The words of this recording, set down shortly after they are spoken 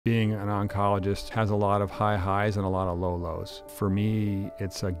Being an oncologist has a lot of high highs and a lot of low lows. For me,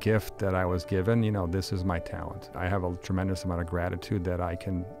 it's a gift that I was given. This is my talent. I have a tremendous amount of gratitude that I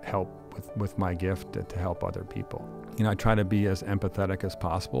can help with my gift to help other people. I try to be as empathetic as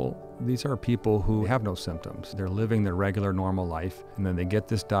possible. These are people who have no symptoms. They're living their regular, normal life, and then they get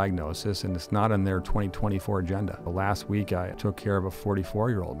this diagnosis, and it's not on their 2024 agenda. Last week, I took care of a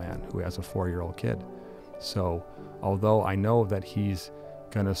 44-year-old man who has a 4-year-old kid. So, although I know that he's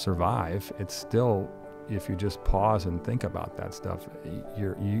going to survive, it's still, if you just pause and think about that stuff,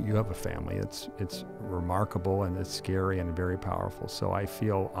 you have a family. It's remarkable, and it's scary and very powerful. So I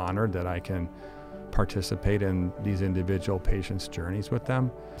feel honored that I can participate in these individual patients' journeys with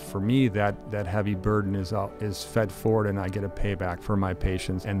them. For me, that heavy burden is fed forward, and I get a payback for my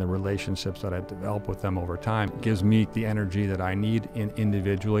patients, and the relationships that I develop with them over time gives me the energy that I need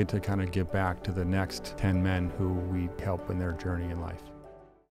individually to kind of give back to the next 10 men who we help in their journey in life.